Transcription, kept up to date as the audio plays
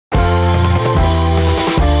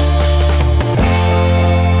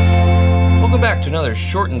another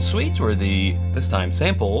short and sweet where this time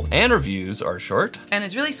sample and reviews are short. And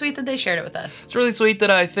it's really sweet that they shared it with us. It's really sweet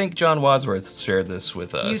that I think John Wadsworth shared this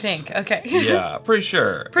with us. You think? Okay. Yeah, pretty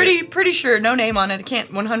sure. Pretty sure. No name on it. It can't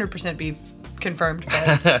 100% be confirmed,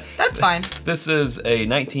 but that's fine. This is a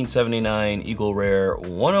 1979 Eagle Rare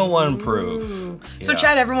 101 proof. So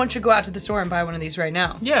Chad, everyone should go out to the store and buy one of these right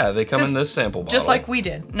now. Yeah, they come in this sample bottle. Just like we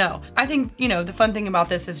did. No, I think, you know, the fun thing about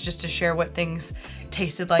this is just to share what things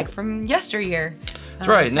tasted like from yesteryear. That's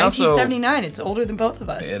right. Now, 1979, it's older than both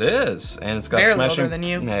of us. It is, and it's got barely a smashing, older than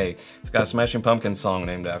you. Hey, it's got a Smashing Pumpkins song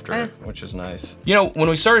named after it, which is nice. You know, when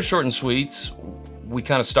we started Short and Sweets, we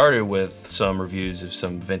kind of started with some reviews of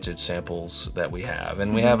some vintage samples that we have,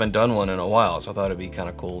 and we haven't done one in a while, so I thought it'd be kind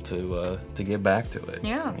of cool to get back to it.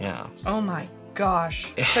 Yeah. Yeah. Oh my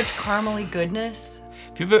gosh, such caramely goodness.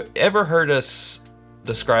 If you've ever heard us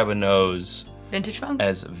describe a nose Vintage funk?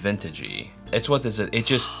 as vintagey, it's what this is. It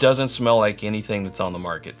just doesn't smell like anything that's on the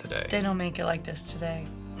market today. They don't make it like this today.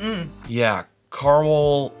 Yeah,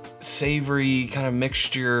 caramel, savory kind of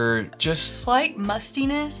mixture, just slight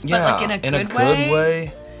mustiness, yeah, but like in a good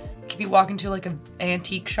way. If you walk into like an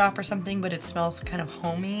antique shop or something, but it smells kind of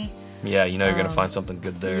homey. Yeah, you know you're gonna find something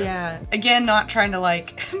good there. Yeah. Again, not trying to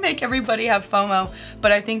like make everybody have FOMO,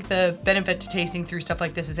 but I think the benefit to tasting through stuff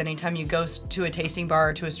like this is anytime you go to a tasting bar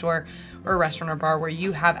or to a store or a restaurant or bar where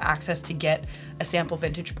you have access to get a sample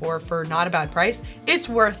vintage pour for not a bad price, it's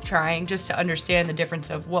worth trying just to understand the difference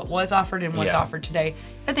of what was offered and what's offered today.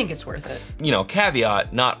 I think it's worth it. You know,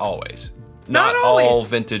 caveat, not always. Not all always.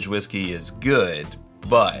 vintage whiskey is good,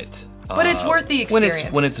 but it's worth the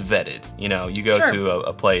experience. When it's vetted. You know, you go to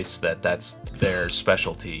a place that's their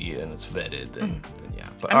specialty and it's vetted, then yeah.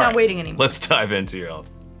 But, I'm not waiting anymore. Let's dive into your.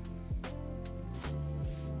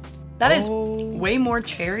 That is way more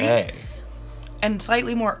cherry and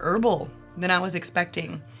slightly more herbal than I was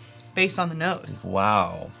expecting based on the nose.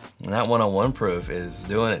 Wow. And that 101 proof is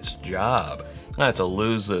doing its job. I had to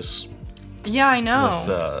lose this. Yeah, I know.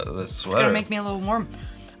 This sweater. It's gonna make me a little warm.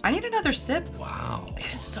 I need another sip. Wow.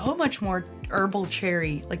 It's so much more herbal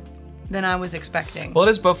cherry than I was expecting. Well, it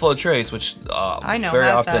is Buffalo Trace, which I know, very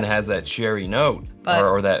often has that cherry note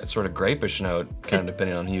or that sort of grapish note, kind of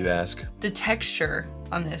depending on who you ask. The texture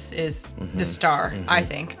on this is the star, I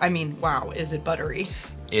think. I mean, wow, is it buttery?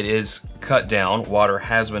 It is cut down. Water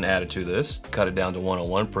has been added to this, cut it down to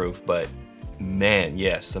 101 proof, but man,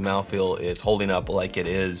 yes, the mouthfeel is holding up like it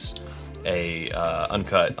is a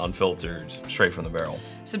uncut, unfiltered, straight from the barrel.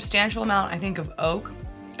 Substantial amount, I think, of oak.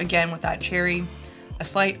 Again, with that cherry, a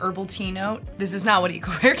slight herbal tea note. This is not what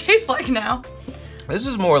Eagle Rare tastes like now. This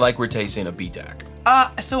is more like we're tasting a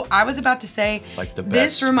BTAC. So I was about to say, like the best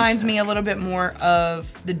this reminds BTAC. me a little bit more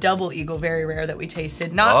of the double Eagle Very Rare that we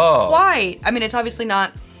tasted. Not quite. I mean, it's obviously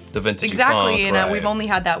not the vintagey exactly, funk, and we've only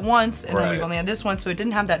had that once, and then Right. we've only had this one, so it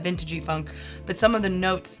didn't have that vintagey funk. But some of the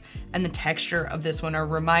notes and the texture of this one are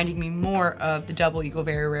reminding me more of the double Eagle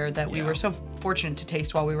Very Rare that we were so fortunate to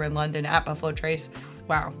taste while we were in London at Buffalo Trace.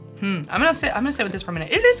 Wow. I'm gonna sit with this for a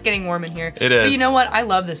minute. It is getting warm in here. It is. But you know what? I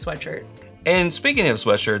love this sweatshirt. And speaking of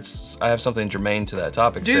sweatshirts, I have something germane to that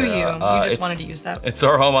topic, Do Sarah. you? You just wanted to use that. It's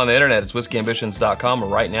our home on the internet. It's whiskyambitions.com.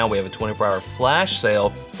 Right now we have a 24-hour flash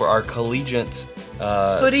sale for our collegiate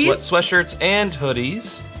hoodies? Sweatshirts and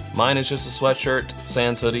hoodies. Mine is just a sweatshirt,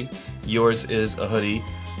 sans hoodie. Yours is a hoodie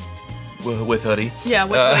with hoodie. Yeah,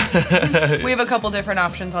 with we have a couple different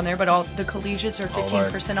options on there, but all the collegiates are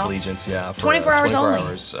 15% off. Collegiates, yeah. For, 24 hours 24 only.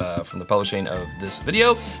 hours from the publishing of this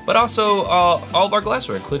video, but also all of our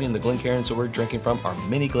glassware, including the Glencairns that we're drinking from, our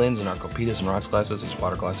mini Glens and our Copitas and rocks glasses, these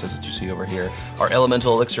water glasses that you see over here, our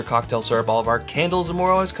elemental elixir cocktail syrup, all of our candles and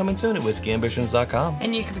more always coming soon at whiskyambitions.com.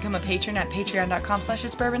 And you can become a patron at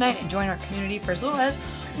patreon.com/itsbourbonnight and join our community for as little as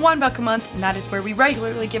 $1 a month, and that is where we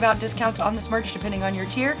regularly give out discounts on this merch depending on your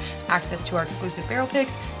tier, access to our exclusive barrel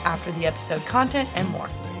picks, after the episode content, and more.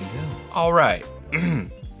 There you go. All right.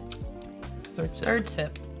 Third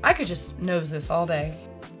sip. I could just nose this all day.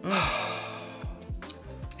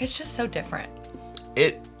 It's just so different.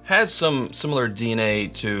 It has some similar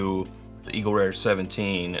DNA to the Eagle Rare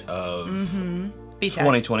 17 of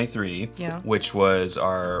 2023, which was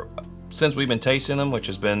since we've been tasting them, which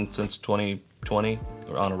has been since 2020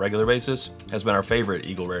 on a regular basis, has been our favorite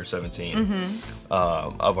Eagle Rare 17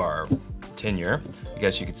 of our tenure, I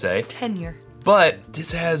guess you could say. Tenure. But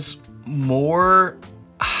this has more,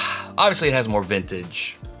 obviously it has more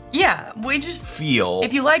vintage. Yeah, we just feel.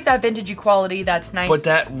 If you like that vintagey quality, that's nice. But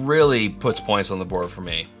that really puts points on the board for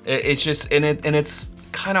me. It's just, and it's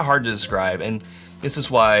kind of hard to describe. And this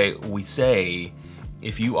is why we say,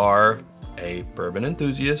 if you are a bourbon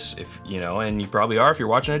enthusiast, and you probably are if you're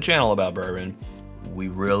watching a channel about bourbon, we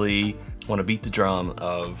really want to beat the drum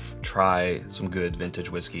of try some good vintage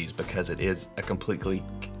whiskeys because it is a completely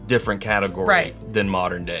different category than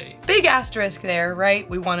modern day. Big asterisk there, right?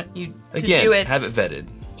 We want you to Again, do it. have it vetted.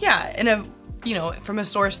 Yeah, in a, you know, from a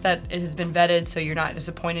source that it has been vetted, so you're not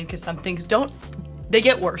disappointed, because some things don't, they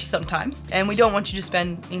get worse sometimes, and we don't want you to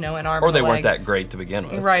spend, you know, an arm or they and a weren't leg. that great to begin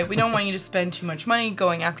with. Right, we don't want you to spend too much money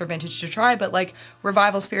going after vintage to try, but like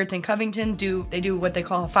Revival Spirits in Covington do what they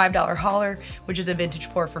call a $5 hauler, which is a vintage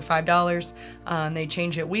pour for $5. They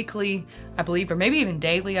change it weekly, I believe, or maybe even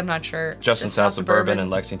daily, I'm not sure. Justin's House of Bourbon in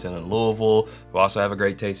Lexington and Louisville. We also have a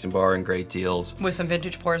great tasting bar and great deals. With some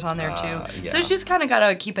vintage pours on there too. Yeah. So you just kind of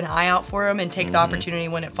gotta keep an eye out for them and take the opportunity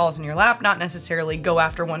when it falls in your lap, not necessarily go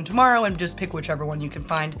after one tomorrow and just pick whichever one you can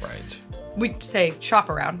find. Right. We say shop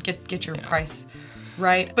around, get your price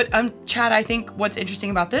right. But Chad, I think what's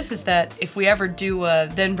interesting about this is that if we ever do a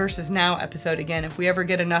then versus now episode again, if we ever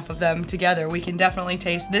get enough of them together, we can definitely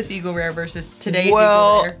taste this Eagle Rare versus today's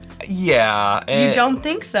Eagle Rare. Yeah. You don't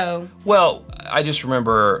think so? Well, I just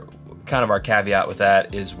remember kind of our caveat with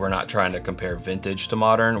that is we're not trying to compare vintage to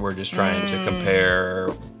modern. We're just trying to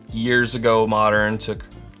compare years ago modern to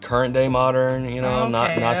current day modern, you know,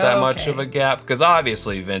 not that much of a gap, because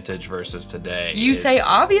obviously vintage versus today. You say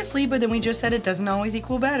obviously, but then we just said it doesn't always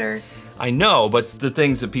equal better. I know, but the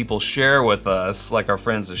things that people share with us, like our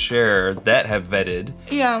friends that share, that have vetted.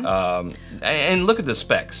 Yeah. And look at the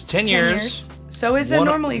specs. 10 years. So is a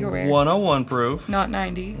normal Eagle Rare. 101 proof. Not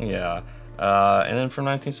 90. Yeah. And then from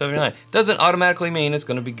 1979. Doesn't automatically mean it's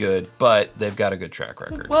gonna be good, but they've got a good track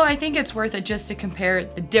record. Well, I think it's worth it just to compare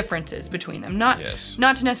the differences between them. Not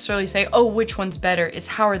to necessarily say, oh, which one's better, it's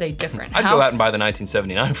how are they different? I'd go out and buy the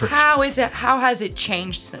 1979 version. How has it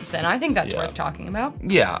changed since then? I think that's worth talking about.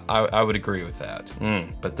 Yeah, I would agree with that.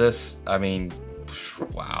 But this, I mean,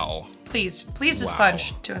 wow. Please a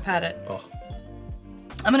sponge to have had it. Oh.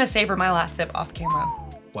 I'm gonna savor my last sip off camera.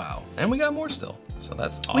 Wow, and we got more still. So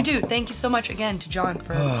that's awesome. We do. Thank you so much again to John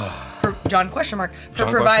for John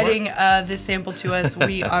providing this sample to us.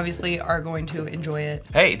 We obviously are going to enjoy it.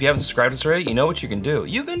 Hey, if you haven't subscribed to us already, you know what you can do.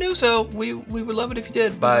 You can do so. We would love it if you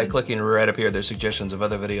did by clicking right up here. There's suggestions of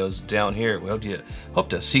other videos down here. We hope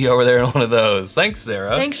to see you over there in one of those. Thanks,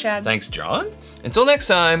 Sarah. Thanks, Chad. Thanks, John. Until next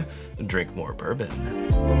time, drink more bourbon.